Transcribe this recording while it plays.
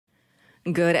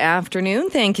Good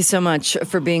afternoon. Thank you so much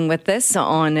for being with us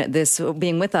on this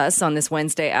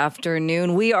Wednesday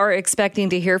afternoon. We are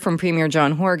expecting to hear from Premier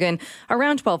John Horgan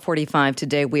around 12:45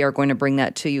 today. We are going to bring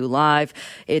that to you live.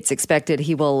 It's expected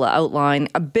he will outline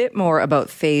a bit more about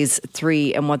Phase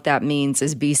 3 and what that means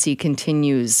as BC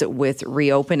continues with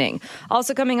reopening.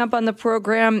 Also coming up on the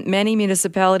program, many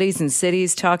municipalities and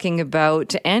cities talking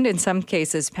about, and in some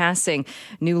cases passing,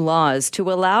 new laws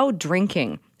to allow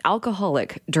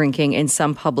alcoholic drinking in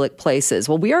some public places.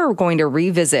 Well, we are going to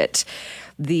revisit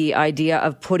the idea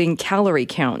of putting calorie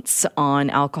counts on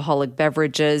alcoholic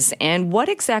beverages and what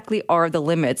exactly are the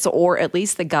limits, or at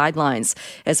least the guidelines,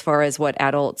 as far as what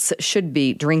adults should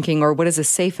be drinking, or what is a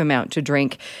safe amount to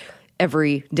drink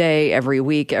every day, every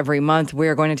week, every month.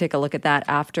 We're going to take a look at that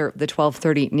after the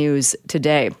 12:30 news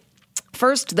today.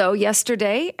 First, though,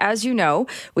 yesterday, as you know,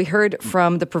 we heard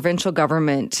from the provincial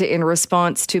government in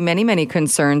response to many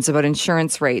concerns about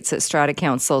insurance rates at strata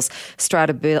councils,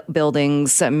 strata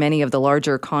buildings, many of the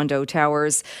larger condo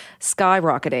towers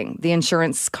skyrocketing, the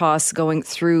insurance costs going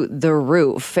through the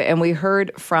roof. And we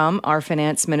heard from our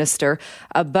finance minister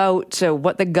about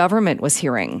what the government was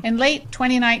hearing. In late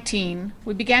 2019,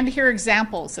 we began to hear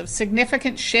examples of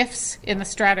significant shifts in the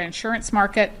strata insurance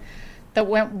market that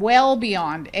went well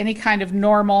beyond any kind of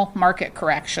normal market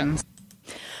corrections.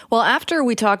 Well, after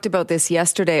we talked about this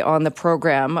yesterday on the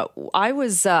program, I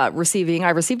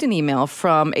received an email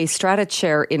from a strata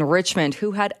chair in Richmond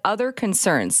who had other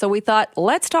concerns. So we thought,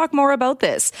 let's talk more about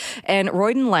this. And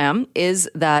Royden Lamb is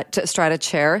that strata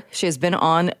chair. She has been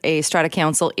on a strata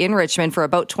council in Richmond for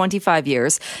about 25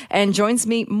 years and joins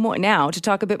me now to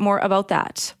talk a bit more about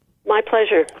that. My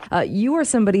pleasure. You are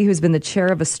somebody who's been the chair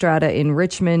of a strata in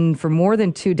Richmond for more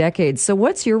than 2 decades. So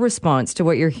what's your response to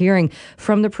what you're hearing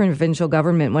from the provincial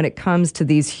government when it comes to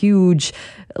these huge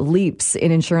leaps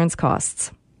in insurance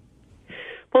costs?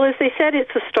 Well, as they said, it's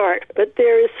a start, but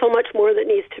there is so much more that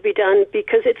needs to be done,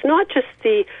 because it's not just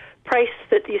the price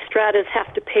that these stratas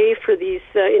have to pay for these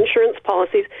insurance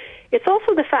policies. It's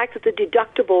also the fact that the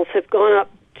deductibles have gone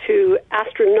up to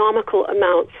astronomical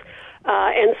amounts.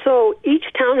 And so each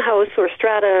townhouse or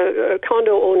strata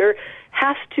condo owner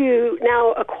has to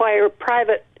now acquire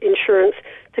private insurance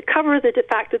to cover the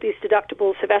fact that these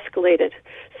deductibles have escalated.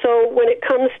 So when it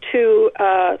comes to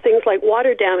things like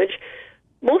water damage,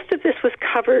 most of this was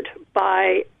covered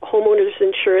by homeowners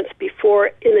insurance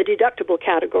before in the deductible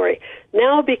category.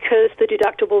 Now, because the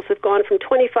deductibles have gone from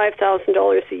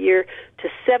 $25,000 a year to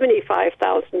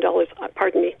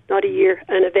 $75,000, not a year,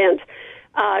 an event,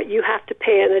 you have to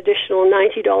pay an additional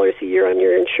 $90 a year on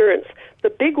your insurance. The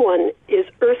big one is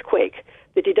earthquake.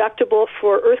 The deductible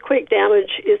for earthquake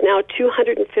damage is now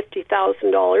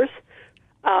 $250,000,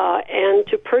 and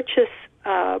to purchase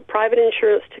private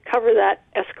insurance to cover that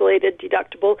escalated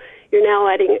deductible, you're now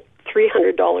adding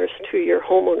 $300 to your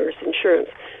homeowner's insurance.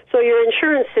 So your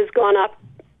insurance has gone up.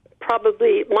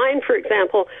 Probably mine, for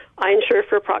example, I insure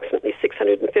for approximately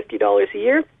 $650 a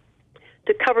year.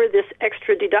 To cover this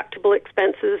extra deductible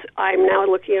expenses, I'm now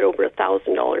looking at over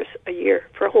 $1,000 a year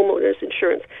for homeowners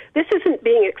insurance. This isn't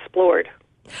being explored.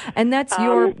 And that's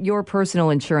your personal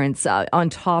insurance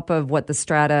on top of what the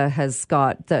strata has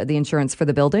got, the insurance for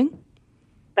the building?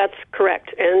 That's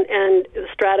correct. And the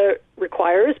strata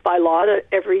requires by law that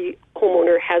every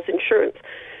homeowner has insurance.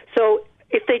 So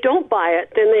if they don't buy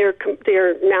it, then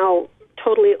they're now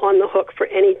totally on the hook for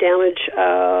any damage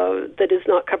that is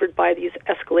not covered by these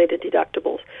escalated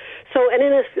deductibles. So, and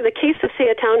in the case of, say,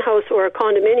 a townhouse or a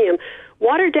condominium,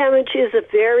 water damage is a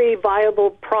very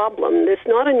viable problem. It's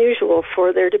not unusual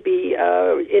for there to be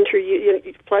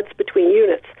floods between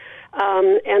units.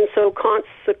 And so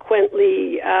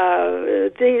consequently,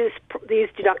 these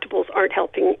deductibles aren't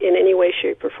helping in any way,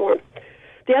 shape, or form.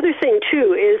 The other thing,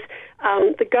 too, is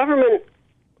the government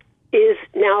is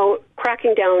now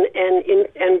cracking down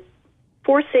and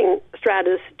forcing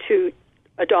stratas to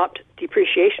adopt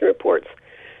depreciation reports.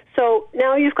 So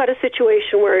now you've got a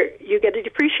situation where you get a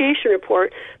depreciation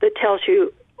report that tells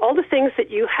you all the things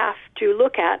that you have to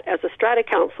look at as a strata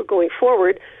council going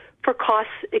forward for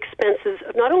costs, expenses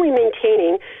of not only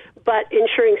maintaining, but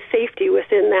ensuring safety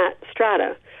within that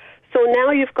strata. So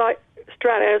now you've got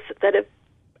stratas that have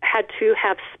had to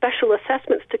have special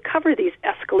assessments to cover these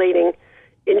escalating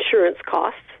insurance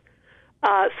costs,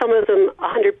 some of them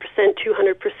 100%,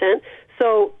 200%.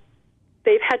 So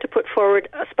they've had to put forward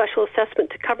a special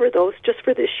assessment to cover those just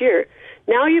for this year.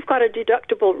 Now you've got a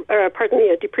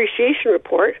depreciation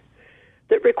report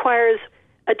that requires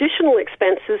additional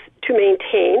expenses to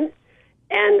maintain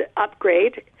and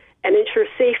upgrade and ensure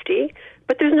safety,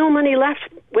 but there's no money left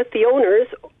with the owners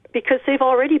because they've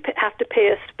already have to pay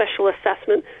a special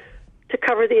assessment to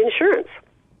cover the insurance.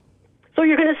 So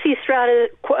you're going to see strata,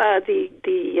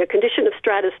 the condition of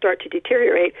strata start to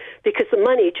deteriorate because the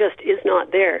money just is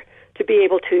not there to be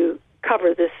able to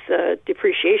cover this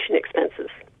depreciation expenses.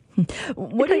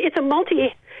 It's a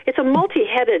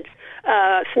multi-headed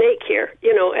snake here,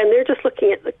 and they're just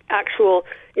looking at the actual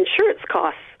insurance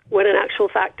costs when in actual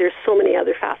fact there's so many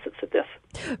other facets of this.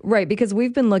 Right, because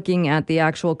we've been looking at the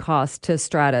actual cost to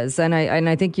stratas, and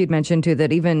I think you'd mentioned too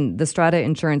that even the strata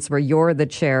insurance where you're the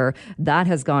chair, that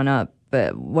has gone up.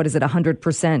 What is it,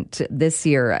 100% this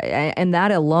year? And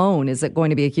that alone is going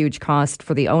to be a huge cost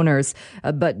for the owners.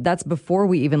 But that's before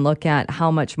we even look at how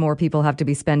much more people have to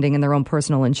be spending in their own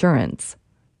personal insurance.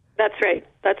 That's right.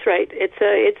 It's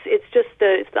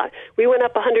not. We went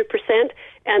up 100%,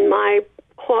 and my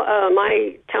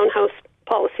townhouse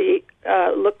policy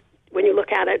when you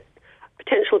look at it,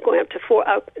 potential going up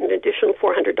an additional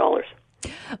 $400.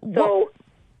 So.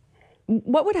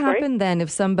 What would happen then if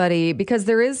somebody, because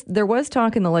there was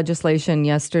talk in the legislation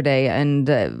yesterday, and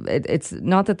it's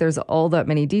not that there's all that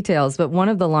many details, but one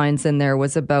of the lines in there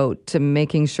was about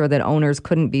making sure that owners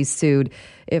couldn't be sued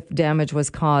if damage was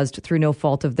caused through no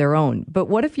fault of their own. But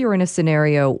what if you're in a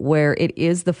scenario where it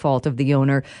is the fault of the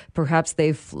owner? Perhaps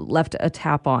they've left a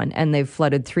tap on and they've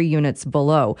flooded 3 units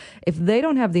below. If they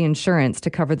don't have the insurance to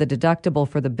cover the deductible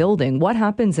for the building, what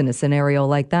happens in a scenario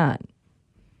like that?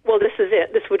 Well, this is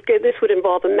it. This would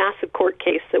involve a massive court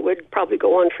case that would probably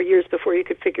go on for years before you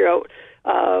could figure out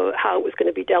how it was going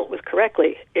to be dealt with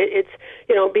correctly.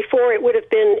 Before it would have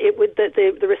been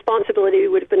the responsibility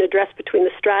would have been addressed between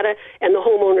the strata and the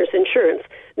homeowner's insurance.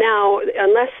 Now,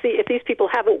 if these people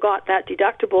haven't got that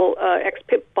deductible,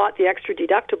 bought the extra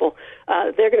deductible,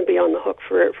 they're going to be on the hook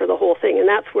for the whole thing, and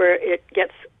that's where it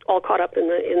gets all caught up in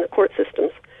the court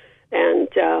systems. And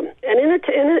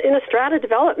in a strata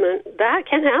development, that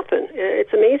can happen.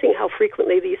 It's amazing how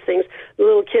frequently these things. The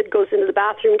little kid goes into the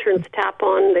bathroom, turns the tap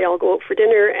on, they all go out for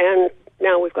dinner, and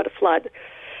now we've got a flood.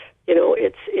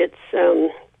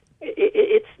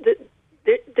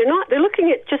 They're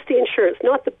looking at just the insurance,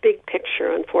 not the big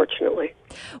picture, unfortunately.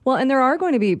 Well, and there are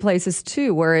going to be places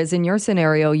too, whereas in your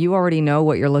scenario, you already know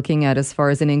what you're looking at as far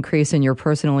as an increase in your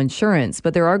personal insurance.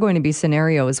 But there are going to be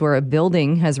scenarios where a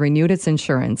building has renewed its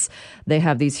insurance. They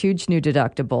have these huge new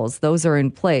deductibles. Those are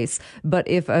in place. But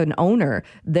if an owner,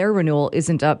 their renewal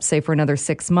isn't up, say, for another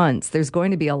 6 months, there's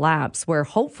going to be a lapse where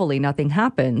hopefully nothing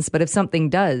happens. But if something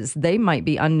does, they might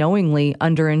be unknowingly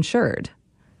underinsured.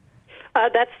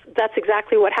 That's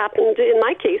exactly what happened in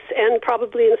my case, and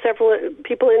probably in several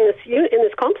people in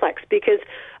this complex, because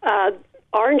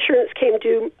our insurance came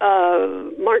due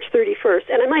March 31st,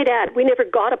 and I might add, we never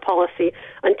got a policy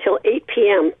until 8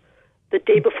 p.m. the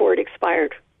day before it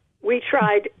expired. We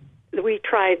tried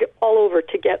all over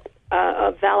to get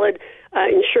a valid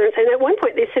insurance, and at one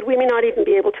point they said we may not even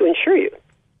be able to insure you.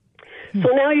 So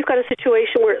now you've got a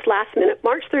situation where it's last minute.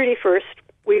 March 31st,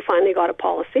 we finally got a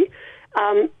policy.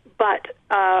 But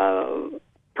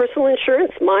personal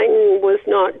insurance, mine was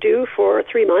not due for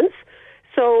 3 months.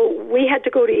 So we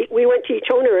went to each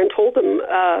owner and told them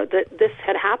that this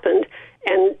had happened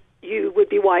and you would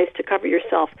be wise to cover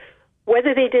yourself.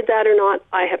 Whether they did that or not,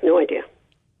 I have no idea.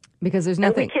 Because there's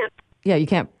nothing. You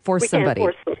can't force somebody. We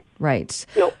can't force them. Right.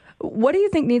 No. What do you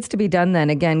think needs to be done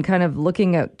then? Again, kind of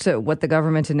looking at what the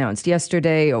government announced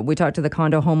yesterday. We talked to the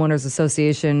Condo Homeowners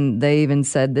Association. They even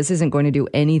said this isn't going to do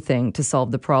anything to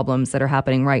solve the problems that are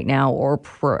happening right now or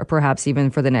perhaps even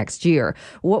for the next year.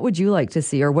 What would you like to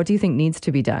see, or what do you think needs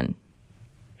to be done?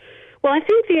 Well, I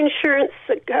think the insurance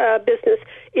business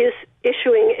is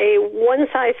issuing a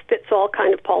one-size-fits-all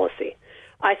kind of policy.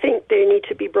 I think they need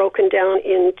to be broken down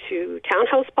into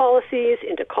townhouse policies,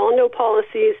 into condo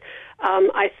policies.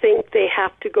 I think they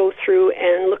have to go through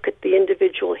and look at the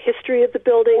individual history of the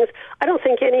buildings. I don't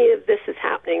think any of this is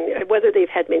happening, whether they've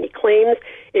had many claims.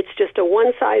 It's just a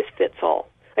one-size-fits-all.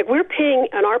 Like, we're paying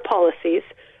on our policies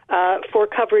for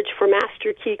coverage, for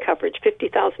master key coverage,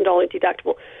 $50,000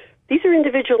 deductible. These are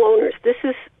individual owners. This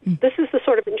is the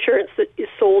sort of insurance that is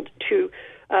sold to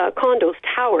condos,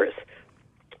 towers.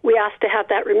 We asked to have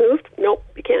that removed. Nope,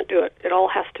 we can't do it. It all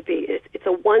has to be. It's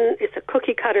a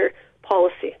cookie cutter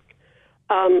policy.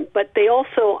 But they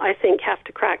also, I think, have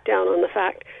to crack down on the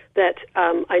fact that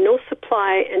I know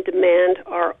supply and demand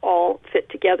are all fit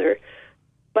together.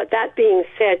 But that being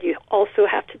said, you also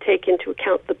have to take into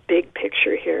account the big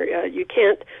picture here. You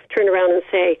can't turn around and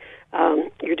say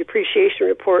your depreciation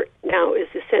report now is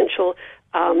essential.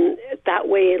 That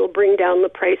way it'll bring down the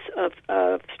price of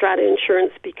strata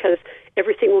insurance because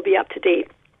everything will be up to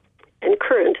date and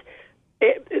current.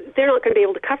 They're not going to be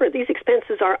able to cover it. These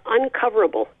expenses are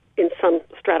uncoverable in some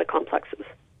strata complexes.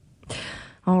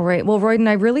 All right. Well, Royden,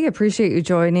 I really appreciate you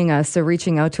joining us,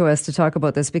 reaching out to us to talk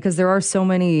about this, because there are so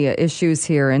many issues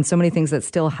here and so many things that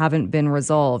still haven't been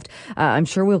resolved. I'm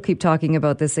sure we'll keep talking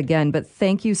about this again, but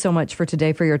thank you so much for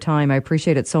today, for your time. I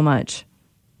appreciate it so much.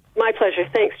 My pleasure.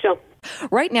 Thanks, Jill.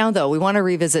 Right now, though, we want to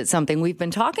revisit something we've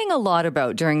been talking a lot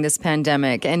about during this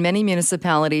pandemic, and many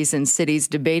municipalities and cities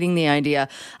debating the idea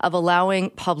of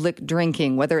allowing public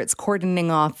drinking, whether it's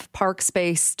cordoning off park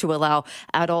space to allow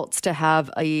adults to have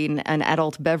an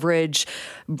adult beverage,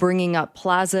 bringing up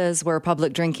plazas where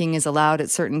public drinking is allowed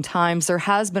at certain times. There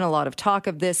has been a lot of talk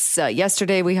of this.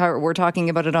 Yesterday, we were talking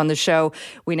about it on the show.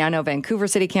 We now know Vancouver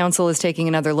City Council is taking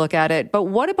another look at it. But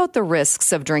what about the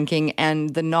risks of drinking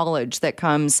and the knowledge that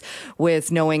comes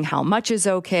with knowing how much is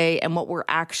okay and what we're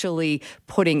actually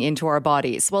putting into our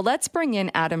bodies? Well, let's bring in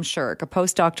Adam Shirk, a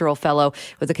postdoctoral fellow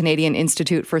with the Canadian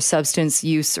Institute for Substance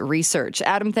Use Research.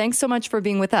 Adam, thanks so much for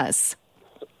being with us.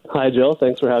 Hi, Jill.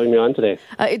 Thanks for having me on today.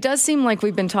 It does seem like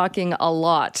we've been talking a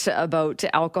lot about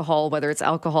alcohol, whether it's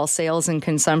alcohol sales and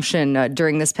consumption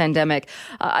during this pandemic.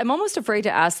 I'm almost afraid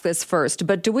to ask this first,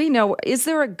 but do we know, is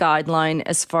there a guideline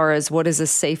as far as what is a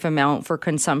safe amount for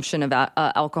consumption of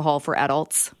alcohol for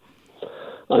adults?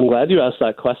 I'm glad you asked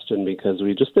that question because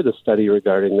we just did a study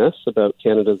regarding this about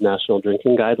Canada's national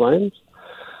drinking guidelines.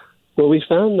 What we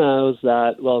found now is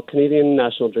that, Canadian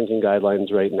national drinking guidelines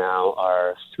right now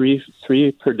are three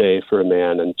per day for a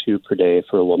man and 2 per day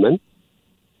for a woman,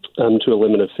 to a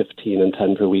limit of 15 and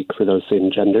 10 per week for those same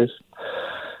genders.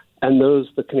 And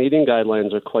the Canadian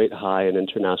guidelines are quite high in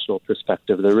international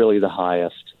perspective. They're really the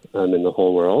highest in the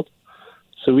whole world.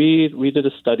 So we did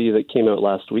a study that came out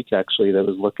last week, actually, that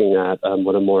was looking at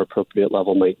what a more appropriate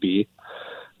level might be.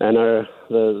 And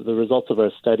the results of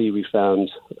our study, we found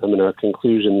in our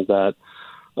conclusions that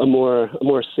a more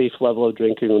safe level of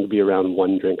drinking would be around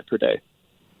 1 drink per day.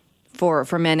 For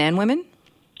men and women?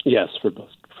 Yes, for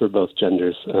both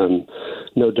genders.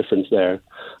 No difference there.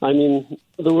 I mean,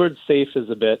 the word safe is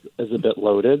a bit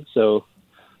loaded, so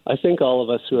I think all of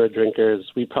us who are drinkers,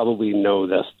 we probably know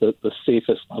this, that the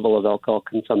safest level of alcohol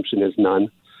consumption is none.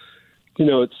 You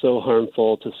know, it's so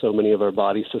harmful to so many of our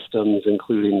body systems,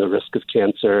 including the risk of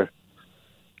cancer.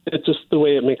 It's just the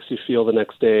way it makes you feel the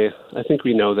next day. I think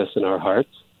we know this in our hearts.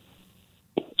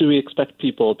 Do we expect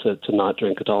people to not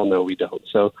drink at all? No, we don't.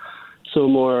 So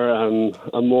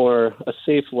a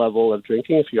safe level of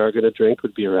drinking, if you are going to drink,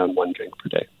 would be around 1 drink per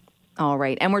day. All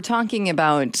right. And we're talking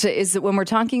about, when we're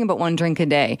talking about 1 drink a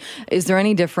day, is there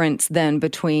any difference then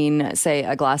between, say,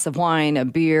 a glass of wine, a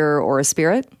beer, or a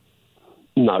spirit?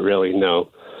 Not really, no.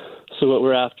 So what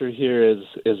we're after here is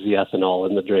the ethanol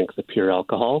in the drink, the pure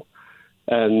alcohol.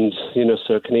 And,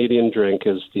 so a Canadian drink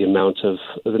is the amount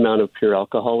of pure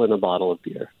alcohol in a bottle of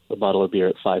beer at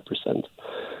 5%.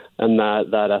 And that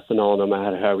ethanol, no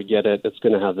matter how we get it, it's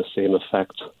going to have the same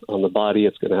effect on the body.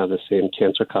 It's going to have the same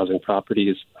cancer-causing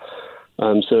properties.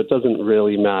 So it doesn't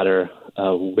really matter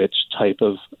which type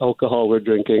of alcohol we're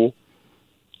drinking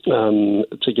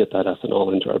to get that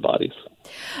ethanol into our bodies.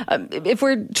 If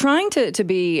we're trying to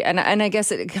be, and I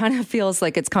guess it kind of feels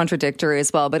like it's contradictory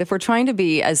as well, but if we're trying to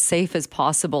be as safe as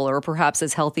possible or perhaps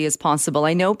as healthy as possible,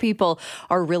 I know people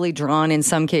are really drawn in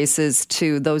some cases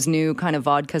to those new kind of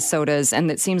vodka sodas, and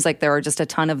it seems like there are just a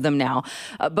ton of them now.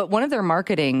 But one of their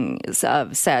marketing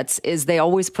sets is they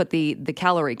always put the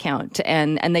calorie count,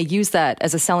 and they use that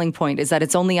as a selling point, is that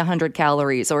it's only 100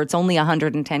 calories or it's only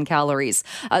 110 calories.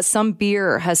 Some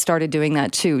beer has started doing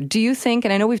that too. Do you think,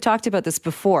 and I know we've talked about this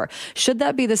before, should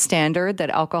that be the standard that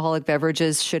alcoholic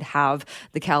beverages should have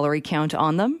the calorie count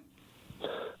on them?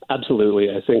 Absolutely.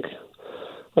 I think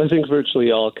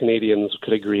virtually all Canadians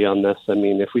could agree on this. I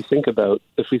mean, if we think about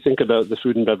the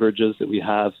food and beverages that we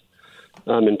have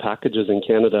in packages in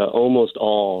Canada, almost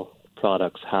all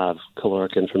products have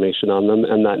caloric information on them,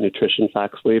 and that nutrition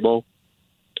facts label,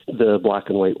 the black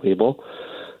and white label.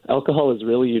 Alcohol is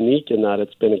really unique in that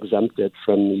it's been exempted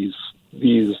from these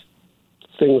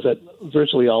things that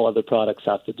virtually all other products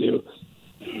have to do,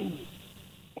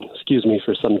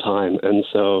 for some time. And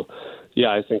so,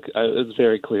 I think it's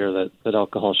very clear that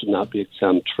alcohol should not be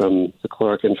exempt from the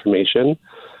caloric information.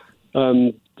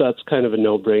 That's kind of a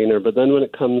no-brainer. But then when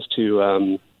it comes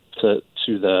to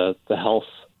the health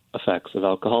effects of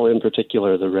alcohol, in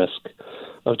particular the risk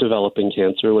of developing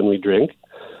cancer when we drink,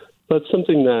 but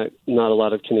something that not a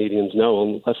lot of Canadians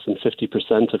know, less than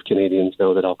 50% of Canadians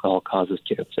know that alcohol causes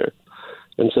cancer.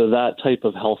 And so that type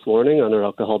of health warning on our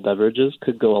alcohol beverages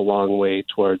could go a long way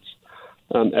towards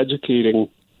educating,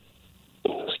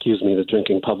 the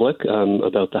drinking public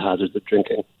about the hazards of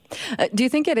drinking. Do you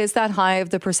think it is that high of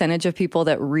the percentage of people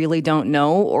that really don't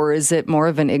know, or is it more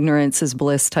of an ignorance is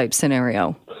bliss type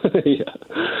scenario? Yeah.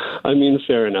 I mean,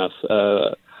 fair enough.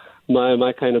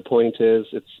 My kind of point is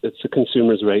it's a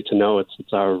consumer's right to know.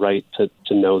 It's our right to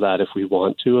know that if we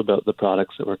want to about the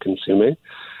products that we're consuming.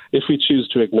 If we choose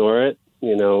to ignore it,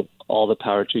 all the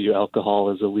power to you.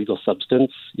 Alcohol is a legal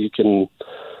substance.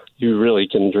 You really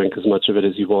can drink as much of it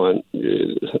as you want,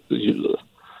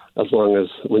 as long as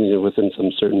when you're within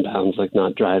some certain bounds, like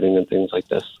not driving and things like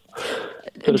this.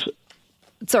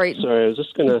 Sorry, I was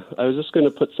just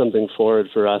gonna put something forward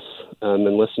for us and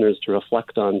listeners to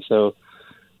reflect on. So,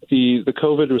 the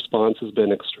COVID response has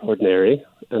been extraordinary,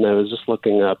 and I was just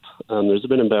looking up. There's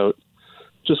been about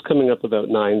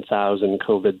 9,000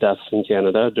 COVID deaths in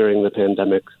Canada during the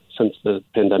pandemic since the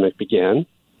pandemic began.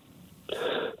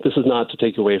 This is not to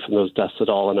take away from those deaths at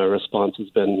all, and our response has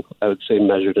been, I would say,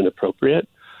 measured and appropriate.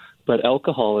 But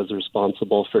alcohol is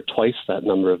responsible for twice that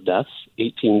number of deaths,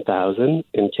 18,000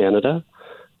 in Canada,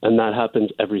 and that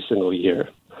happens every single year.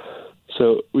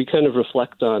 So we kind of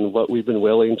reflect on what we've been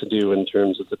willing to do in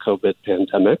terms of the COVID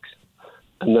pandemic,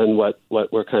 and then what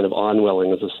we're kind of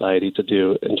unwilling as a society to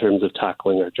do in terms of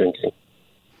tackling our drinking.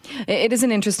 It is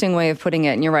an interesting way of putting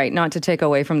it, and you're right, not to take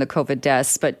away from the COVID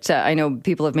deaths, but I know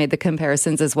people have made the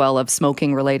comparisons as well of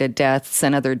smoking-related deaths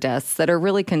and other deaths that are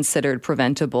really considered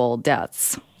preventable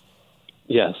deaths.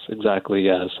 Yes, exactly,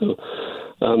 yeah. So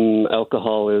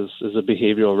alcohol is a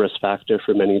behavioral risk factor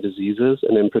for many diseases,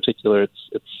 and in particular,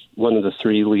 it's one of the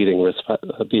three leading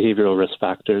behavioral risk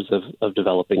factors of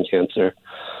developing cancer.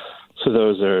 So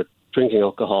those are drinking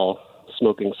alcohol,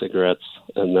 smoking cigarettes,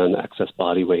 and then excess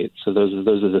body weight. So those are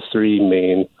the three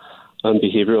main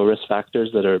behavioral risk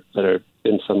factors that are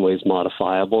in some ways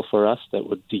modifiable for us that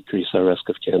would decrease our risk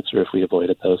of cancer if we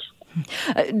avoided those.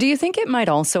 Do you think it might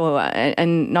also,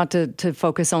 and not to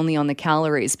focus only on the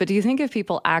calories, but do you think if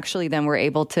people actually then were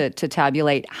able to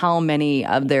tabulate how many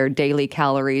of their daily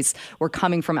calories were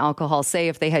coming from alcohol, say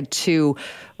if they had two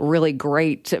really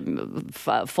great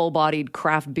full-bodied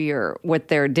craft beer with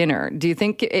their dinner, do you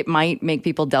think it might make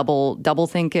people double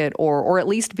think it, or at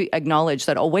least acknowledge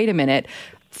that, oh, wait a minute,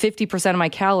 50% of my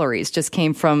calories just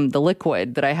came from the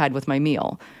liquid that I had with my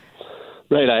meal?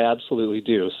 Right, I absolutely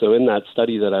do. So in that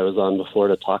study that I was on before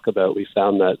to talk about, we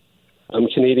found that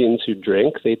Canadians who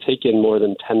drink, they take in more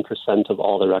than 10% of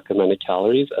all the recommended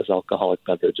calories as alcoholic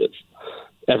beverages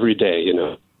every day,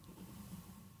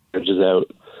 Beverages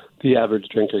out. The average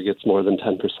drinker gets more than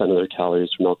 10% of their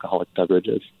calories from alcoholic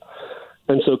beverages.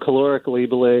 And so caloric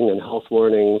labeling and health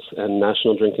warnings and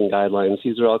national drinking guidelines,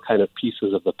 these are all kind of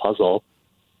pieces of the puzzle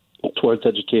towards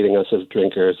educating us as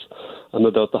drinkers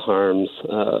about the harms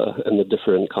and the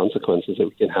different consequences that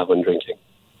we can have when drinking.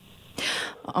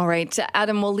 All right,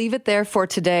 Adam, we'll leave it there for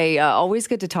today. Always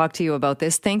good to talk to you about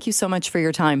this. Thank you so much for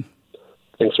your time.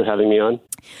 Thanks for having me on.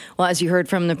 Well, as you heard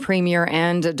from the Premier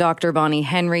and Dr. Bonnie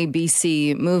Henry,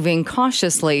 BC moving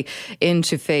cautiously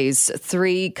into phase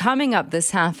 3. Coming up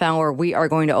this half hour, we are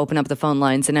going to open up the phone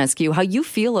lines and ask you how you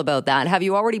feel about that. Have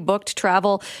you already booked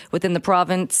travel within the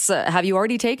province? Have you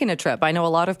already taken a trip? I know a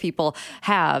lot of people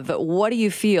have. What do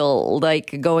you feel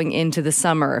like going into the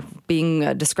summer,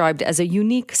 being described as a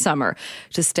unique summer,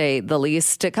 to say the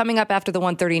least? Coming up after the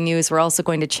 1:30 news, we're also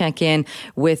going to check in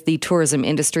with the Tourism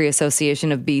Industry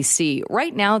Association of BC.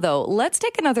 Right now, though, let's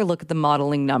take another look at the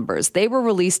modeling numbers. They were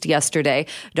released yesterday.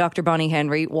 Dr. Bonnie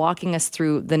Henry walking us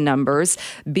through the numbers.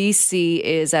 BC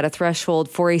is at a threshold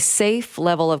for a safe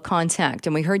level of contact.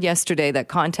 And we heard yesterday that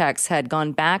contacts had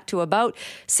gone back to about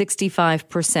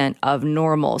 65% of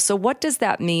normal. So what does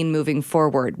that mean moving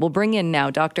forward? We'll bring in now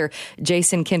Dr.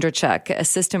 Jason Kindrachuk,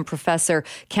 Assistant Professor,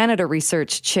 Canada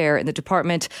Research Chair in the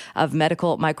Department of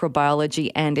Medical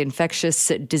Microbiology and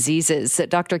Infectious Diseases.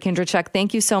 Dr. Kindrachuk,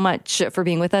 thank you so much for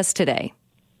being with us today.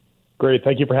 Great.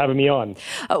 Thank you for having me on.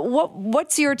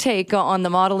 What's your take on the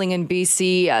modeling in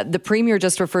BC? The Premier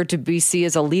just referred to BC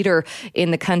as a leader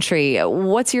in the country.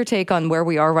 What's your take on where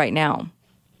we are right now?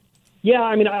 Yeah,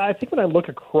 I mean, I think when I look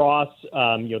across,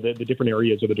 the different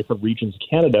areas or the different regions of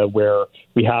Canada where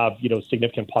we have,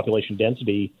 significant population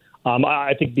density,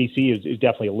 I think BC is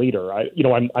definitely a leader.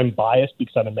 I'm biased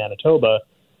because I'm in Manitoba,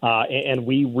 and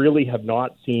we really have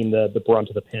not seen the brunt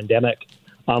of the pandemic.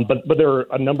 But there are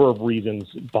a number of reasons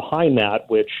behind that,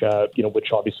 which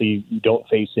obviously you don't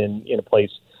face in a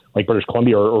place like British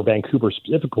Columbia or Vancouver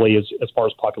specifically as far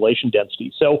as population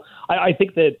density. So I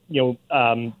think that,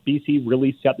 BC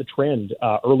really set the trend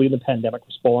early in the pandemic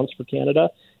response for Canada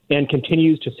and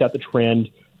continues to set the trend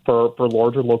for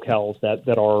larger locales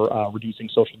that are reducing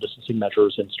social distancing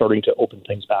measures and starting to open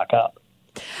things back up.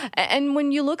 And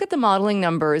when you look at the modeling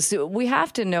numbers, we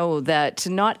have to know that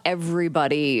not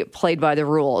everybody played by the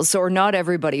rules or not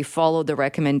everybody followed the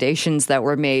recommendations that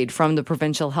were made from the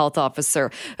provincial health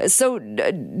officer. So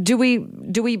do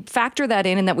we factor that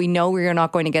in and that we know we are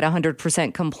not going to get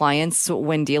 100% compliance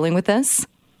when dealing with this?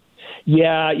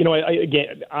 Yeah,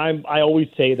 I always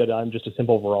say that I'm just a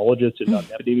simple virologist and not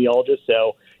an epidemiologist.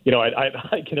 So,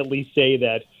 I can at least say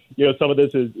that, some of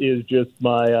this is just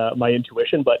my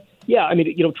intuition. But yeah, I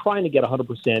mean, trying to get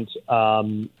 100%,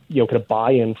 kind of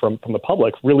buy-in from the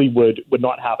public really would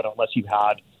not happen unless you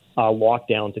had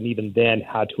lockdowns, and even then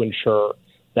had to ensure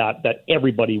that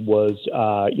everybody was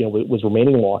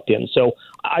remaining locked in. So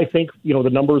I think, the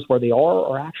numbers where they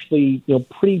are actually,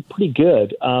 pretty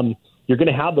good. You're going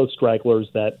to have those stragglers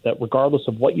that regardless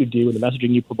of what you do and the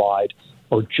messaging you provide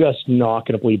are just not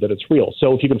going to believe that it's real.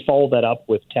 So if you can follow that up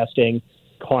with testing,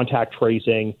 contact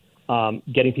tracing,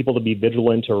 getting people to be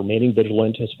vigilant or remaining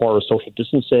vigilant as far as social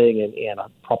distancing and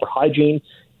proper hygiene,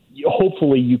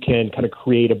 hopefully you can kind of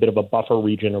create a bit of a buffer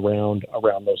region around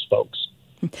those folks.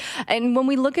 And when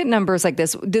we look at numbers like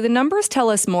this, do the numbers tell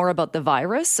us more about the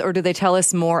virus or do they tell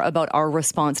us more about our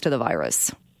response to the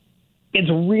virus? It's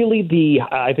really the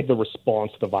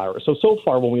response to the virus. So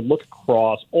far, when we look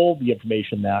across all the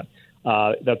information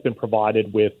that's been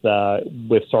provided with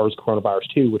SARS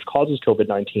coronavirus 2, which causes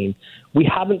COVID-19, we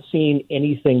haven't seen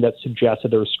anything that suggests that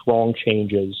there's strong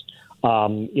changes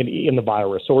in the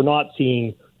virus. So we're not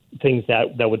seeing things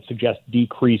that would suggest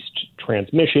decreased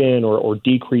transmission or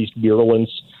decreased virulence,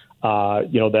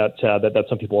 that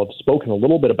some people have spoken a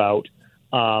little bit about.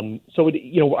 I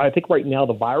think right now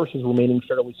the virus is remaining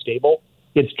fairly stable.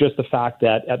 It's just the fact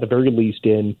that at the very least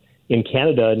in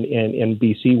Canada and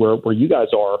BC where you guys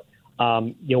are,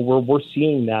 we're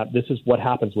seeing that this is what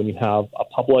happens when you have a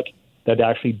public that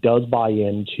actually does buy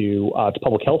into to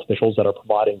public health officials that are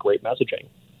providing great messaging.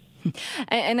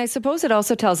 And I suppose it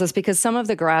also tells us, because some of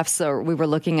the graphs we were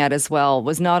looking at as well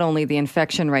was not only the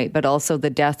infection rate, but also the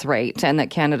death rate, and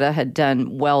that Canada had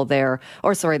done well there,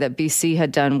 that BC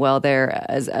had done well there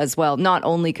as well, not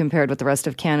only compared with the rest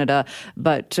of Canada,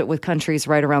 but with countries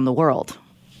right around the world.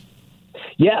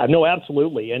 Yeah, no,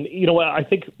 absolutely. And, I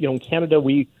think, in Canada,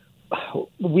 we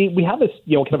have this,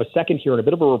 kind of a second here and a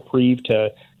bit of a reprieve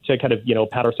to kind of,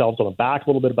 pat ourselves on the back a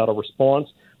little bit about our response.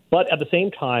 But at the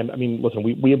same time, I mean, listen,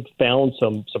 we have found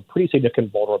some pretty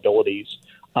significant vulnerabilities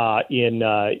in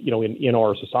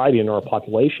our society and our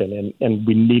population, and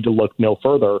we need to look no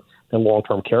further than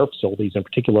long-term care facilities, in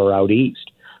particular out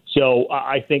east. So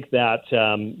I think that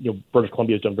British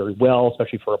Columbia has done very well,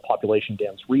 especially for a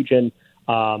population-dense region.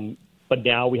 But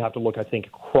now we have to look, I think,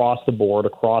 across the board,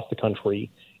 across the country,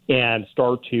 and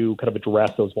start to kind of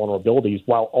address those vulnerabilities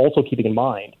while also keeping in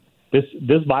mind this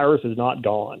virus is not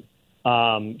gone.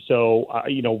 I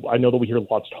know that we hear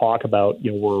lots of talk about,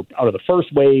 we're out of the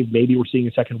first wave, maybe we're seeing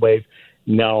a second wave.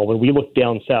 No, when we look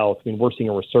down south, I mean, we're seeing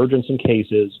a resurgence in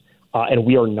cases, and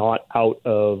we are not out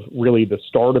of really the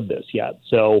start of this yet.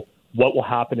 So what will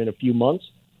happen in a few months,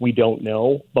 we don't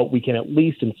know, but we can at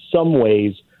least in some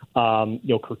ways,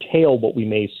 curtail what we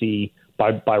may see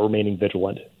by remaining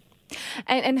vigilant.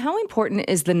 And how important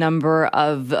is the number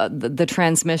of the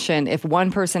transmission? If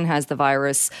one person has the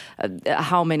virus,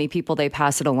 how many people they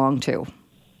pass it along to?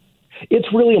 It's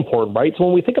really important, right? So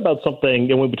when we think about something,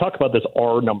 and when we talk about this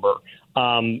R number,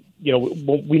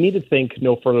 we need to think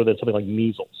no further than something like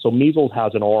measles. So measles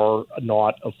has an R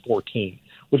naught of 14,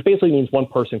 which basically means one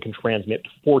person can transmit to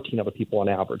 14 other people on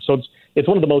average. So it's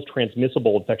one of the most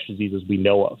transmissible infectious diseases we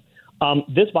know of.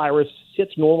 This virus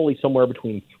sits normally somewhere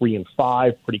between 3 and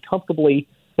 5 pretty comfortably,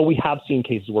 but we have seen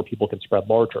cases where people can spread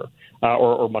larger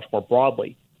or much more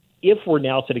broadly. If we're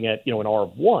now sitting at an R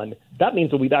of 1, that means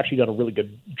that we've actually done a really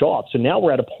good job. So now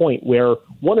we're at a point where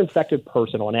one infected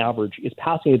person on average is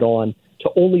passing it on to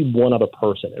only one other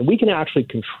person. And we can actually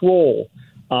control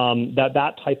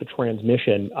that type of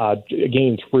transmission,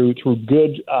 again, through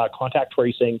good contact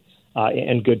tracing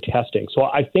and good testing. So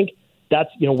I think that's,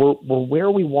 we're where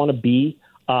we want to be.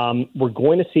 We're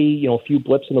going to see, a few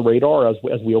blips in the radar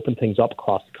as we open things up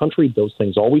across the country. Those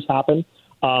things always happen.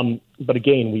 But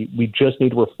again, we just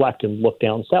need to reflect and look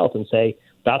down south and say,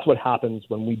 that's what happens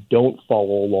when we don't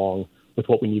follow along with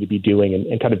what we need to be doing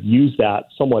and kind of use that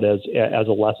somewhat as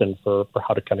a lesson for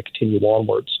how to kind of continue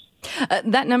onwards.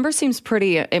 That number seems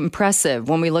pretty impressive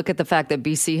when we look at the fact that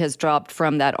BC has dropped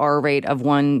from that R rate of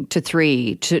 1 to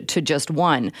 3 to just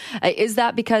 1. Is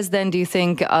that because then do you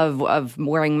think of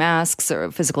wearing masks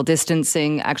or physical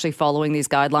distancing, actually following these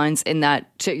guidelines in that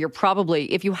you're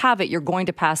probably, if you have it, you're going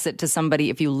to pass it to somebody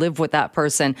if you live with that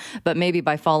person, but maybe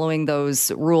by following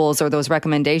those rules or those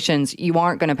recommendations, you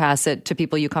aren't going to pass it to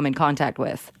people you come in contact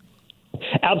with?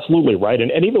 Absolutely right.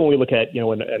 And even when we look at,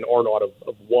 an R naught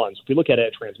of 1, so if we look at a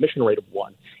transmission rate of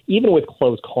 1, even with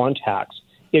close contacts,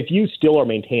 if you still are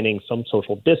maintaining some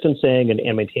social distancing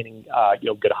and maintaining,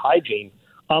 good hygiene,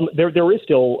 there is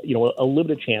still, a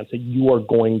limited chance that you are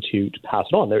going to pass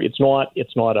it on. It's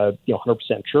not a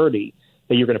 100% surety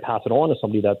that you're going to pass it on to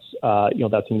somebody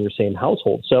that's in your same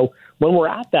household. So when we're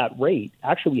at that rate,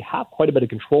 actually we have quite a bit of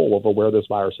control over where this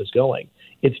virus is going.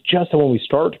 It's just that when we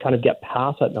start to kind of get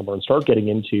past that number and start getting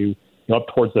into up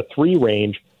towards the 3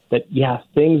 range, that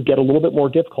things get a little bit more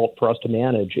difficult for us to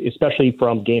manage, especially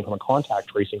from a contact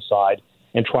tracing side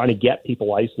and trying to get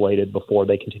people isolated before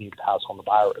they continue to pass on the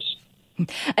virus.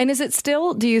 And is it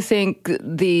still, do you think,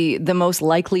 the most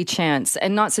likely chance,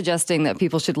 and not suggesting that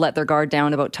people should let their guard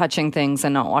down about touching things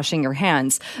and not washing your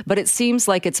hands, but it seems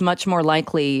like it's much more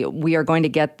likely we are going to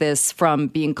get this from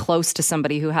being close to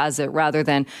somebody who has it rather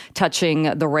than touching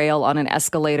the rail on an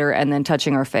escalator and then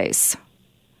touching our face?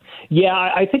 Yeah,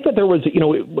 I think that there was,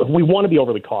 we want to be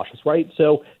overly cautious, right?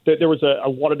 So there was a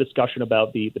lot of discussion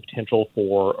about the potential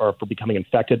for becoming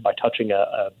infected by touching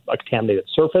a contaminated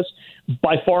surface.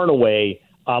 By far and away,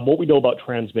 what we know about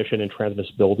transmission and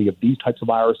transmissibility of these types of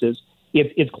viruses,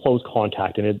 it's close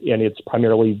contact, and it's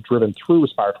primarily driven through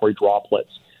respiratory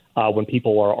droplets when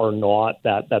people are not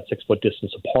that 6 foot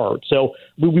distance apart. So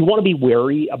we want to be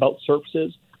wary about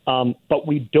surfaces, but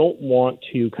we don't want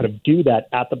to kind of do that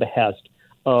at the behest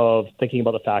of thinking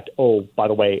about the fact, oh, by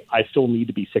the way, I still need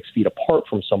to be 6 feet apart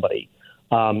from somebody.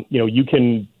 You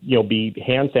can, be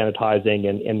hand sanitizing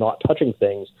and not touching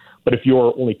things, but if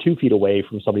you're only 2 feet away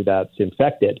from somebody that's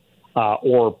infected,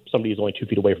 or somebody is only 2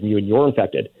 feet away from you and you're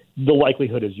infected, the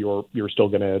likelihood is you're still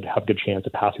going to have a good chance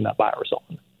of passing that virus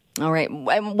on. All right.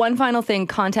 One final thing,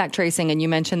 contact tracing, and you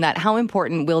mentioned that. How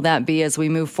important will that be as we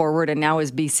move forward and now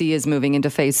as BC is moving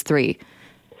into phase 3?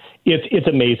 It's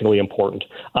amazingly important.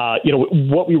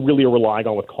 What we really are relying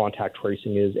on with contact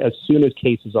tracing is as soon as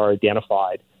cases are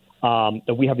identified,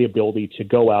 that we have the ability to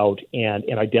go out and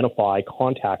identify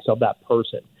contacts of that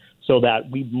person so that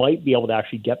we might be able to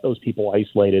actually get those people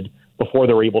isolated before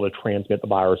they're able to transmit the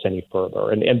virus any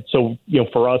further. And so,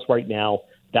 for us right now,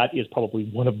 that is probably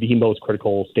one of the most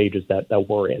critical stages that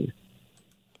we're in.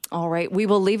 All right. We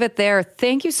will leave it there.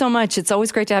 Thank you so much. It's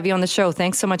always great to have you on the show.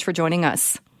 Thanks so much for joining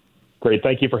us. Great.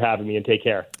 Thank you for having me, and take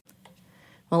care.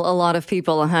 Well, a lot of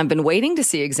people have been waiting to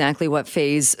see exactly what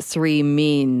phase 3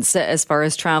 means as far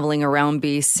as traveling around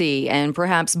BC and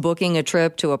perhaps booking a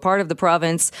trip to a part of the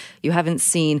province you haven't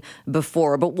seen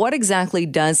before. But what exactly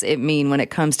does it mean when it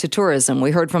comes to tourism?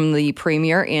 We heard from the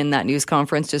Premier in that news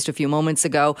conference just a few moments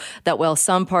ago that while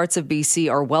some parts of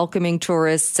BC are welcoming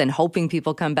tourists and hoping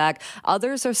people come back,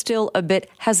 others are still a bit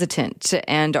hesitant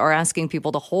and are asking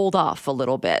people to hold off a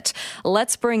little bit.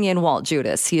 Let's bring in Walt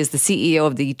Judas. He is the CEO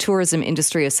of the Tourism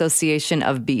Industry Association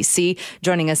of BC,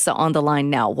 joining us on the line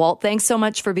now. Walt, thanks so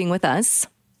much for being with us.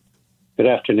 Good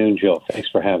afternoon, Jill. Thanks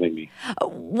for having me.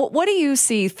 What do you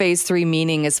see phase 3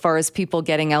 meaning as far as people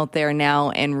getting out there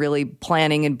now and really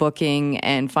planning and booking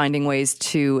and finding ways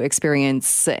to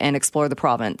experience and explore the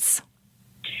province?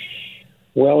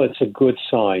 Well, it's a good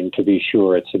sign, to be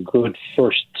sure. It's a good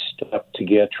first step to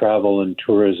get travel and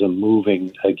tourism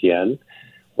moving again.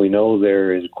 We know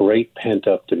there is great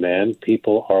pent-up demand.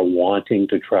 People are wanting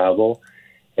to travel,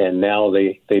 and now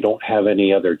they don't have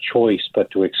any other choice but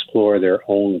to explore their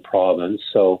own province.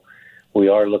 So we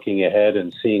are looking ahead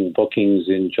and seeing bookings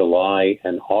in July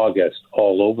and August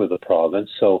all over the province.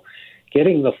 So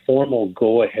getting the formal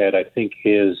go-ahead, I think,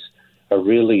 is a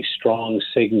really strong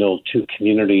signal to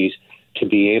communities to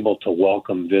be able to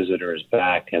welcome visitors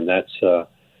back, and that's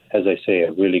as I say,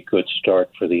 a really good start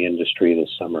for the industry this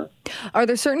summer. Are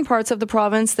there certain parts of the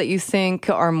province that you think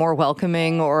are more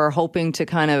welcoming or are hoping to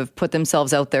kind of put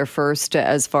themselves out there first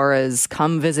as far as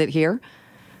come visit here?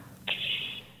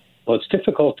 Well, it's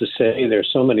difficult to say. There's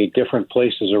so many different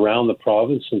places around the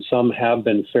province, and some have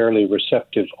been fairly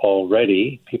receptive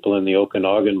already. People in the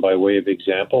Okanagan, by way of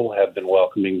example, have been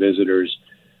welcoming visitors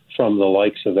from the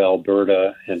likes of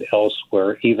Alberta and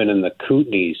elsewhere, even in the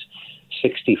Kootenays.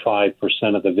 65%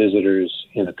 of the visitors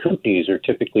in the Kootenays are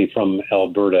typically from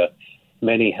Alberta.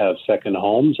 Many have second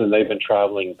homes, and they've been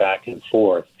traveling back and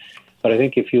forth. But I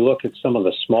think if you look at some of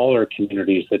the smaller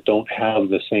communities that don't have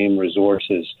the same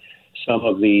resources, some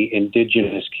of the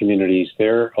indigenous communities,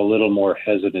 they're a little more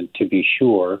hesitant to be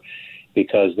sure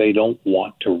because they don't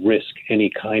want to risk any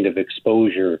kind of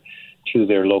exposure to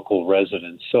their local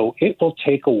residents. So it will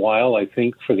take a while, I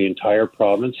think, for the entire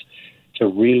province to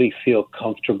really feel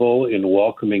comfortable in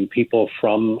welcoming people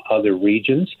from other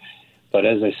regions. But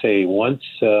as I say, once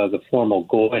the formal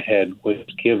go-ahead was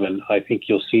given, I think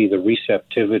you'll see the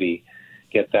receptivity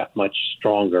get that much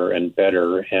stronger and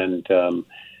better, and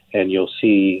you'll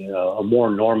see a more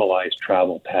normalized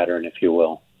travel pattern, if you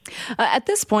will. At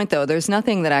this point, though, there's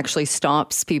nothing that actually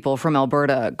stops people from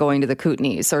Alberta going to the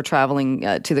Kootenays or traveling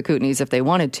to the Kootenays if they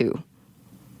wanted to.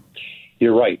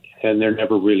 You're right, and there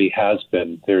never really has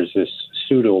been. There's this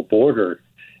pseudo border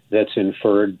that's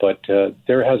inferred, but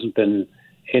there hasn't been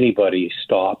anybody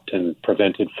stopped and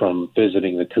prevented from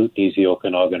visiting the Kootenays, the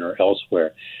Okanagan, or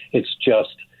elsewhere. It's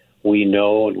just we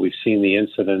know, and we've seen the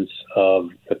incidents of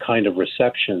the kind of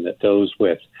reception that those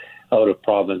with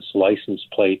out-of-province license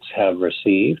plates have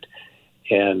received,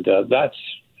 and that's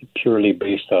purely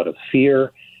based out of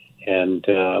fear. And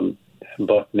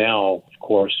but now, of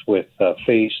course, with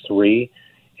Phase 3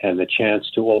 and the chance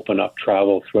to open up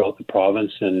travel throughout the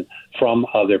province and from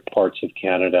other parts of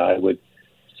Canada, I would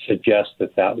suggest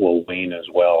that will wane as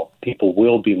well. People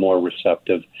will be more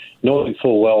receptive, knowing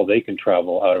full well they can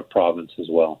travel out of province as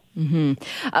well.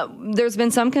 Mm-hmm. There's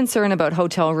been some concern about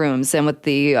hotel rooms and with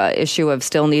the issue of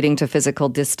still needing to physical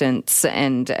distance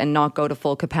and not go to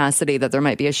full capacity, that there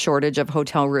might be a shortage of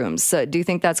hotel rooms. Do you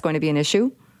think that's going to be an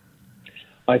issue?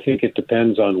 I think it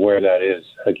depends on where that is.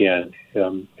 Again,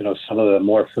 some of the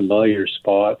more familiar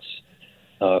spots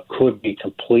could be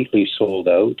completely sold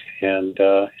out, and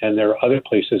there are other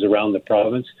places around the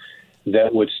province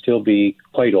that would still be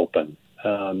quite open,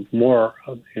 more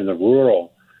in the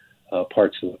rural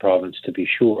parts of the province, to be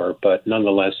sure. But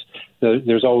nonetheless,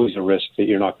 there's always a risk that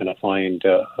you're not going to find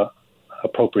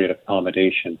appropriate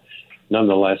accommodation.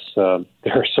 Nonetheless,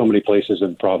 there are so many places in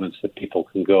the province that people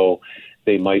can go.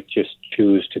 They might just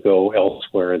choose to go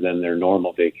elsewhere than their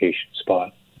normal vacation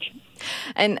spot.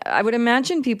 And I would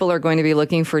imagine people are going to be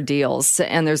looking for deals,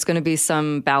 and there's going to be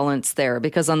some balance there,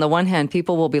 because on the one hand,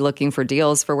 people will be looking for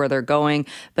deals for where they're going,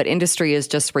 but industry is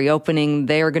just reopening.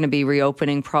 They are going to be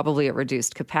reopening probably at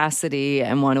reduced capacity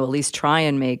and want to at least try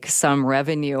and make some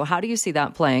revenue. How do you see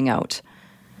that playing out?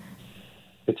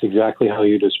 It's exactly how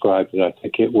you described it. I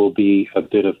think it will be a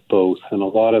bit of both, and a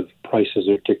lot of prices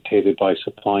are dictated by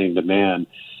supply and demand.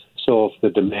 So if the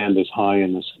demand is high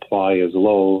and the supply is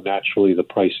low, naturally the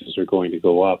prices are going to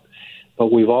go up.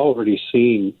 But we've already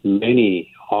seen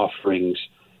many offerings.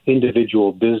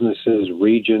 Individual businesses,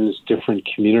 regions, different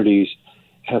communities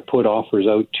have put offers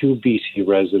out to BC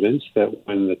residents that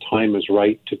when the time is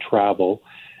right to travel,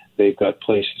 they've got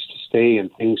places to stay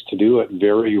and things to do at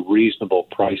very reasonable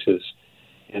prices.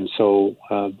 And so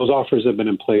those offers have been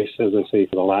in place, as I say,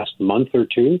 for the last month or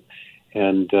two.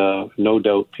 And no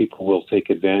doubt people will take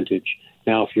advantage.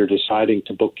 Now, if you're deciding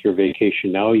to book your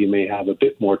vacation now, you may have a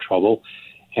bit more trouble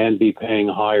and be paying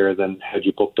higher than had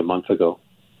you booked a month ago.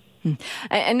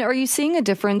 And are you seeing a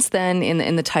difference then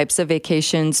in the types of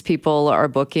vacations people are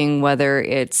booking, whether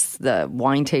it's the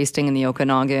wine tasting in the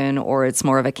Okanagan or it's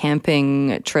more of a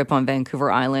camping trip on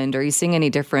Vancouver Island? Are you seeing any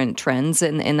different trends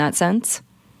in that sense?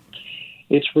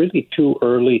 It's really too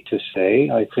early to say.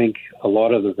 I think a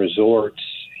lot of the resorts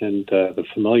and the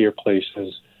familiar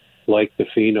places like the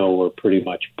Fino were pretty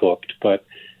much booked. But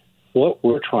what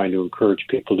we're trying to encourage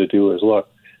people to do is, look,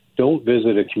 don't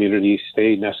visit a community,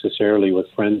 stay necessarily with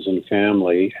friends and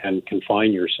family and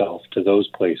confine yourself to those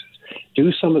places.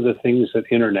 Do some of the things that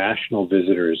international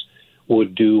visitors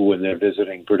would do when they're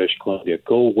visiting British Columbia.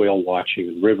 Go whale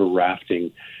watching, river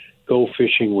rafting, go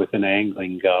fishing with an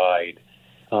angling guide.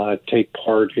 Take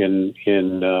part in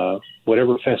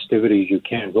whatever festivities you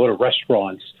can. Go to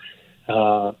restaurants.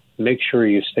 Make sure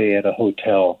you stay at a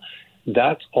hotel.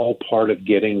 That's all part of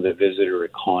getting the visitor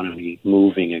economy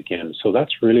moving again. So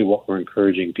that's really what we're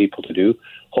encouraging people to do.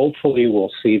 Hopefully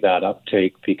we'll see that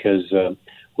uptake because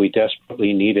we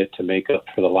desperately need it to make up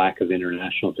for the lack of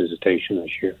international visitation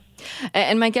this year.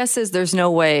 And my guess is there's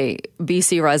no way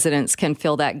BC residents can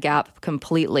fill that gap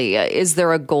completely. Is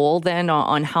there a goal then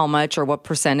on how much or what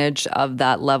percentage of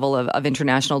that level of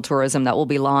international tourism that will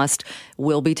be lost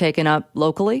will be taken up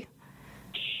locally?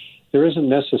 There isn't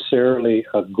necessarily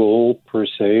a goal per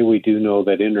se. We do know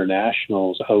that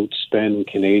internationals outspend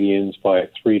Canadians by a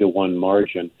 3-to-1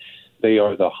 margin. They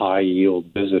are the high-yield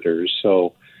visitors.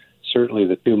 So certainly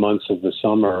the 2 months of the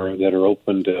summer that are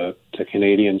open to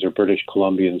Canadians or British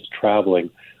Columbians traveling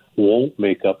won't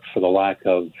make up for the lack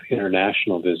of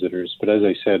international visitors. But as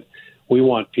I said, we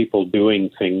want people doing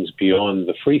things beyond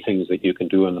the free things that you can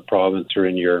do in the province or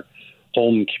in your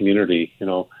home community.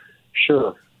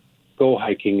 Sure, go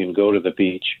hiking and go to the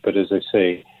beach, but as I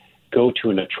say, go to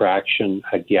an attraction,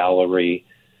 a gallery,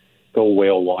 go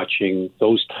whale watching,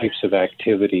 those types of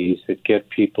activities that get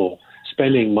people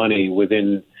spending money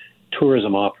within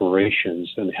tourism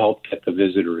operations and help get the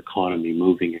visitor economy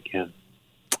moving again.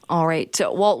 All right.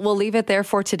 Well, we'll leave it there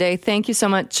for today. Thank you so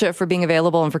much for being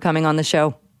available and for coming on the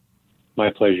show. My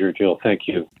pleasure, Jill. Thank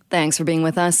you. Thanks for being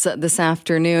with us this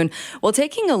afternoon. Well,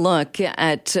 taking a look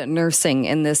at nursing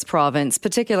in this province,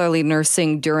 particularly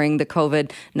nursing during the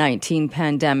COVID-19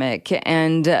 pandemic.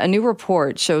 And a new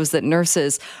report shows that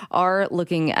nurses are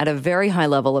looking at a very high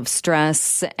level of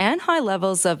stress and high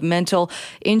levels of mental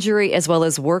injury as well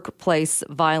as workplace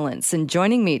violence. And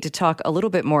joining me to talk a little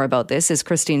bit more about this is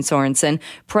Christine Sorensen,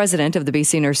 president of the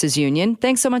BC Nurses Union.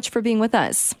 Thanks so much for being with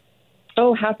us.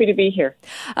 Oh, happy to be here.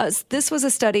 This was a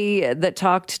study that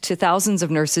talked to thousands of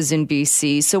nurses in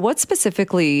BC. So what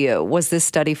specifically was this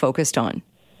study focused on?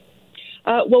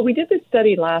 Well, we did this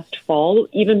study last fall,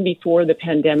 even before the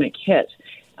pandemic hit.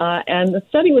 And the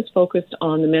study was focused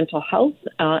on the mental health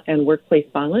and workplace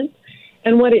violence.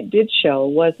 And what it did show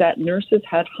was that nurses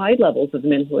had high levels of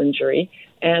mental injury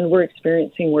and were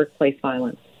experiencing workplace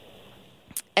violence.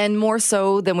 And more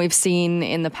so than we've seen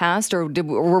in the past, or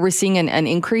were we seeing an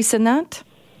increase in that?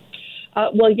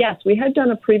 Well, yes, we had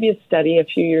done a previous study a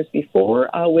few years before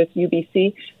with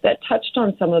UBC that touched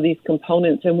on some of these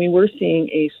components, and we were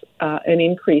seeing an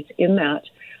increase in that.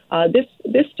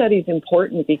 This study is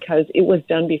important because it was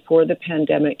done before the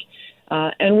pandemic,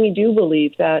 and we do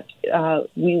believe that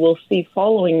we will see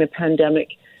following the pandemic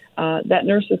that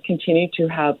nurses continue to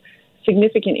have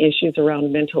significant issues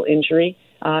around mental injury.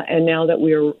 And now that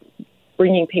we are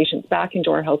bringing patients back into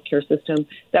our healthcare system,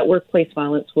 that workplace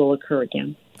violence will occur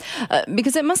again.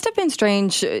 Because it must have been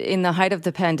strange in the height of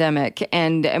the pandemic,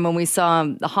 and when we saw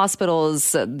the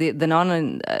hospitals, the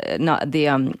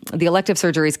elective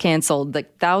surgeries canceled,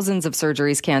 like thousands of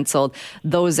surgeries canceled,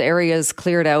 those areas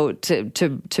cleared out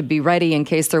to be ready in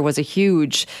case there was a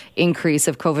huge increase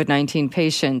of COVID-19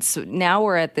 patients. Now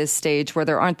we're at this stage where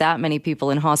there aren't that many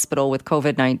people in hospital with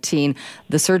COVID-19.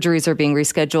 The surgeries are being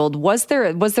rescheduled. Was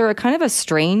there a kind of a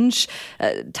strange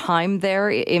time there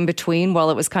in between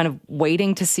while it was kind of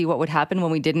waiting to see what would happen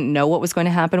when we didn't know what was going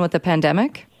to happen with the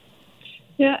pandemic?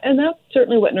 Yeah, and that's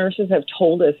certainly what nurses have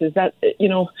told us, is that,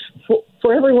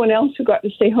 for everyone else who got to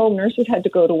stay home, nurses had to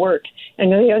go to work,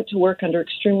 and they had to work under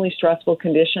extremely stressful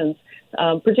conditions,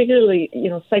 particularly,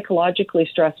 psychologically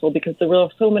stressful because there were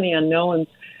so many unknowns.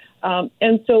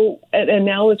 And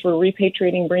now as we're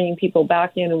repatriating, bringing people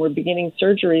back in and we're beginning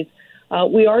surgeries,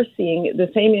 we are seeing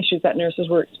the same issues that nurses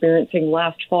were experiencing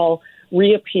last fall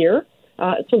reappear.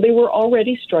 So they were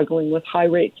already struggling with high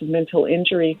rates of mental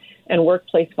injury and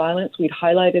workplace violence. We'd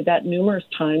highlighted that numerous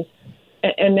times.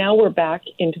 And now we're back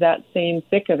into that same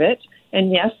thick of it.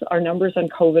 And yes, our numbers on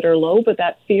COVID are low, but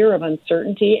that fear of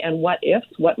uncertainty and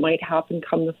what might happen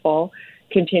come the fall,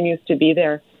 continues to be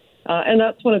there. And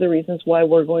that's one of the reasons why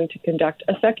we're going to conduct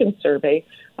a second survey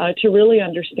to really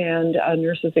understand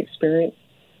nurses' experience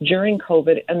during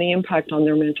COVID and the impact on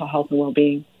their mental health and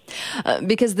well-being.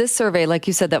 Because this survey, like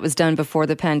you said, that was done before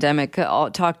the pandemic,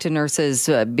 talked to nurses,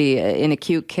 be in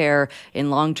acute care, in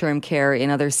long-term care, in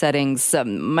other settings.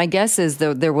 My guess is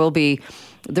there will be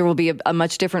a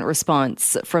much different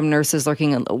response from nurses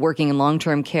working in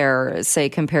long-term care, say,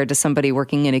 compared to somebody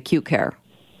working in acute care.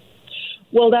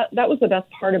 Well, that was the best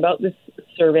part about this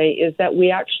survey, is that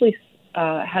we actually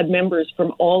had members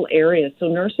from all areas. So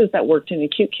nurses that worked in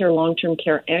acute care, long-term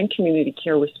care, and community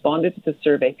care responded to the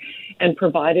survey and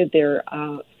provided their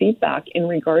feedback in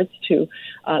regards to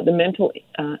the mental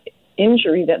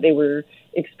injury that they were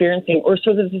experiencing, or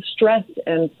sort of the stress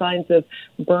and signs of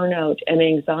burnout and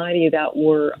anxiety that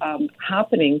were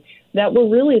happening that were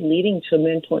really leading to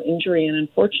mental injury and,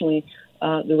 unfortunately,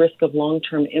 the risk of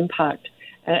long-term impact.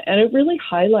 And it really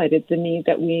highlighted the need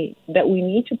that we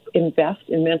need to invest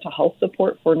in mental health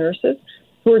support for nurses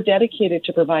who are dedicated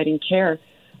to providing care.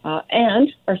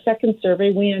 And our second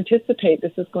survey, we anticipate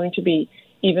this is going to be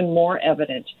even more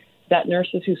evident, that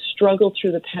nurses who struggled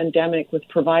through the pandemic with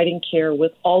providing care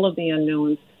with all of the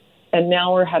unknowns, and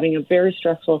now are having a very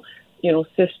stressful,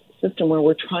 system where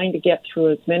we're trying to get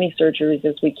through as many surgeries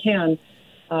as we can,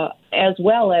 as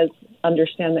well as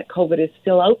understand that COVID is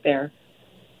still out there.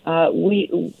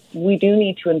 We do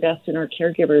need to invest in our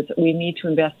caregivers. We need to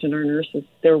invest in our nurses.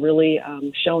 They're really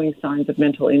showing signs of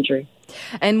mental injury.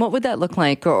 And what would that look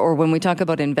like? Or when we talk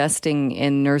about investing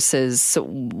in nurses,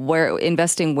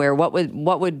 what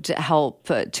would help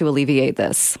to alleviate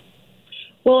this?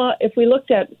 Well, if we looked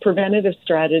at preventative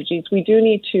strategies, we do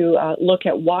need to look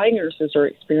at why nurses are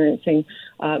experiencing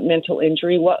mental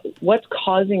injury, what's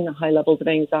causing the high levels of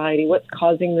anxiety, what's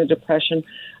causing the depression,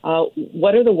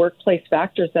 what are the workplace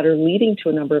factors that are leading to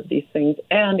a number of these things,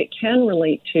 and it can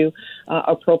relate to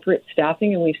appropriate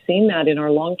staffing, and we've seen that in our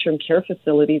long-term care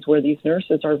facilities where these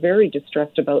nurses are very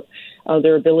distressed about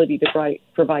their ability to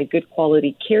provide good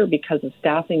quality care because of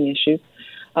staffing issues.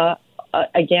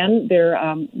 Again, there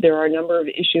are a number of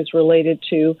issues related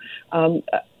to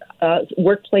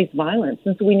workplace violence,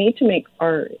 and so we need to make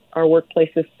our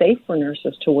workplaces safe for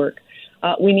nurses to work.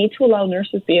 We need to allow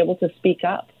nurses to be able to speak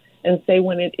up and say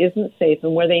when it isn't safe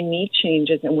and where they need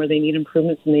changes and where they need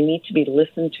improvements and they need to be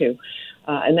listened to.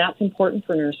 And that's important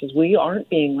for nurses. We aren't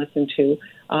being listened to,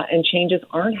 and changes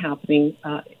aren't happening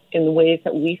in the ways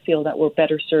that we feel that will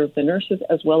better serve the nurses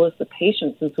as well as the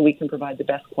patients, and so we can provide the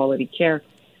best quality care.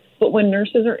 But when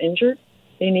nurses are injured,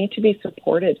 they need to be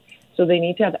supported. So they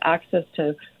need to have access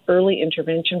to early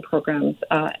intervention programs.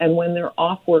 And when they're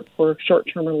off work for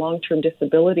short-term or long-term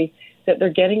disability, that they're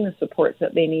getting the supports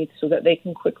that they need so that they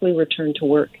can quickly return to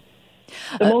work.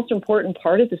 The most important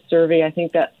part of the survey, I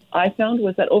think, that I found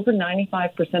was that over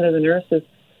 95% of the nurses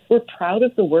were proud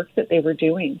of the work that they were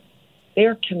doing. They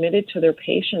are committed to their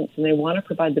patients and they want to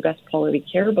provide the best quality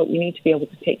care, but we need to be able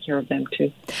to take care of them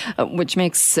too. Which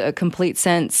makes complete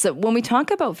sense. When we talk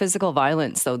about physical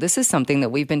violence, though, this is something that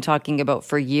we've been talking about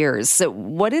for years. So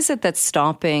what is it that's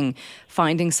stopping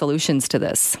finding solutions to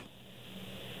this?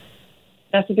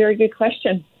 That's a very good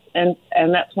question. And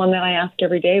that's one that I ask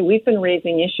every day. We've been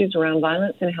raising issues around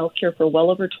violence in healthcare for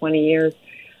well over 20 years.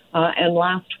 And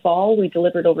last fall, we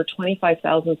delivered over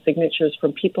 25,000 signatures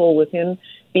from people within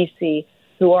BC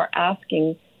who are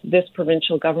asking this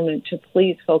provincial government to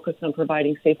please focus on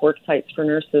providing safe work sites for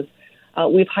nurses.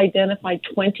 We've identified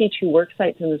 22 work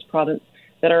sites in this province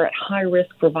that are at high risk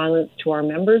for violence to our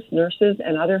members, nurses,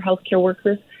 and other healthcare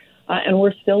workers, and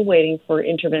we're still waiting for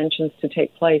interventions to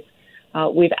take place.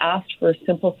 We've asked for a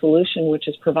simple solution, which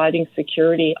is providing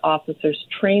security officers,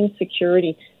 trained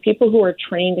security, people who are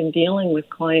trained in dealing with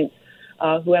clients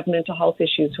who have mental health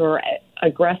issues, who are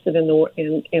aggressive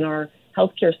in our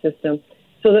healthcare system,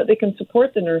 so that they can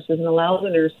support the nurses and allow the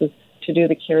nurses to do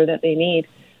the care that they need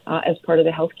as part of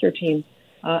the healthcare team.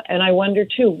 And I wonder,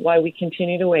 too, why we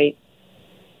continue to wait.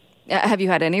 Have you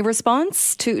had any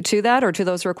response to that or to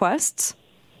those requests?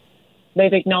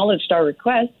 They've acknowledged our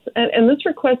requests, and this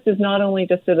request is not only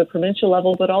just at a provincial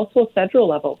level, but also a federal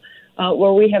level,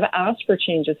 where we have asked for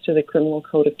changes to the Criminal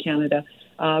Code of Canada,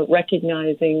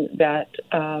 recognizing that,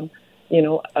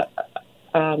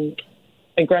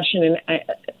 aggression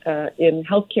in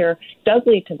healthcare does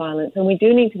lead to violence, and we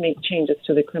do need to make changes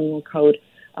to the criminal code.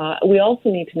 We also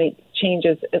need to make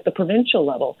changes at the provincial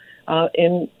level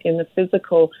in the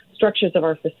physical structures of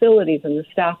our facilities and the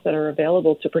staff that are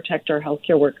available to protect our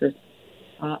healthcare workers.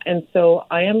 And so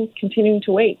I am continuing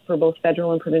to wait for both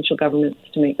federal and provincial governments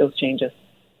to make those changes.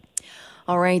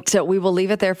 All right. We will leave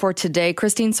it there for today.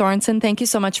 Christine Sorensen, thank you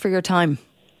so much for your time.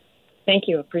 Thank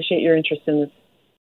you. Appreciate your interest in this.